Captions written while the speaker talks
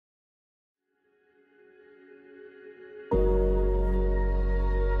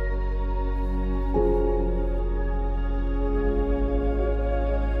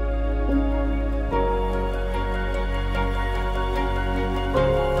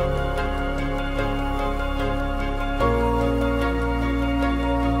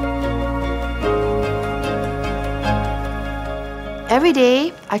Every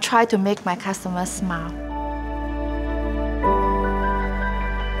day, I try to make my customers smile.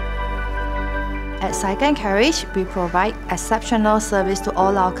 At Cycle Carriage, we provide exceptional service to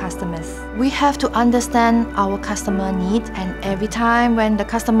all our customers. We have to understand our customer needs, and every time when the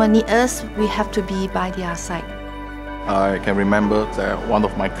customer needs us, we have to be by their side. I can remember that one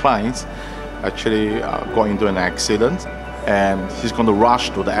of my clients actually got into an accident and he's going to rush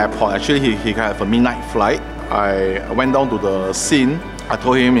to the airport. Actually, he had a midnight flight. I went down to the scene. I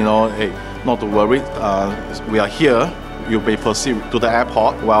told him, hey, not to worry, we are here. You'll be proceed to the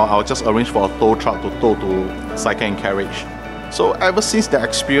airport. Well, I'll just arrange for a tow truck to tow to Cycle and Carriage. So ever since that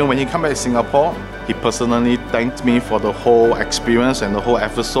experience, when he came back to Singapore, he personally thanked me for the whole experience and the whole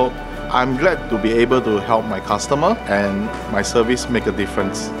episode. I'm glad to be able to help my customer and my service make a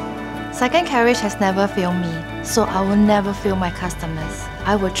difference. Cycle Carriage has never failed me, so I will never fail my customers.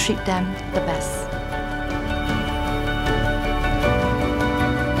 I will treat them the best.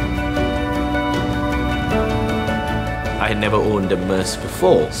 I had never owned a Merc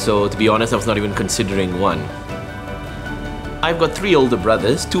before, so to be honest, I was not even considering one. I've got 3 older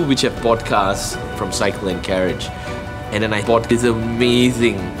brothers, 2 which have bought cars from Cycle and Carriage. And then I bought this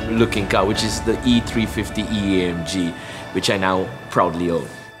amazing looking car, which is the E350 EAMG, which I now proudly own.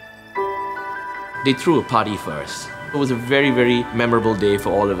 They threw a party for us. It was a very, very memorable day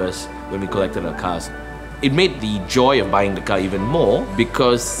for all of us when we collected our cars. It made the joy of buying the car even more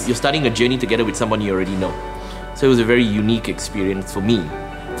because you're starting a journey together with someone you already know. So it was a very unique experience for me,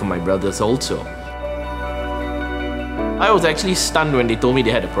 for my brothers also. I was actually stunned when they told me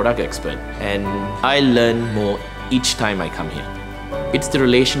they had a product expert, and I learned more each time I come here. It's the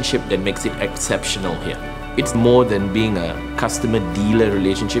relationship that makes it exceptional here. It's more than being a customer-dealer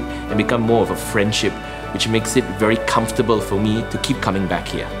relationship and become more of a friendship, which makes it very comfortable for me to keep coming back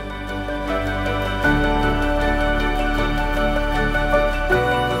here.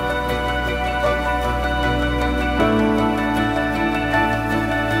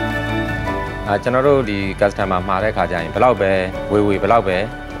 The customer market kajain belau be we belau be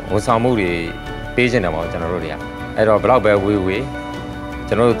usamu di page na mo channel dia ai ro belau be we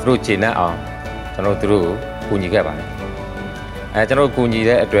channel through china aw channel through kunyi ke ba ai channel kunyi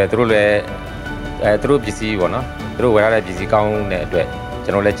de atwe through le through pc bo no through we ra de pc kaung de atwe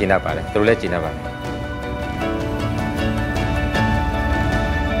channel le china ba le through le china ba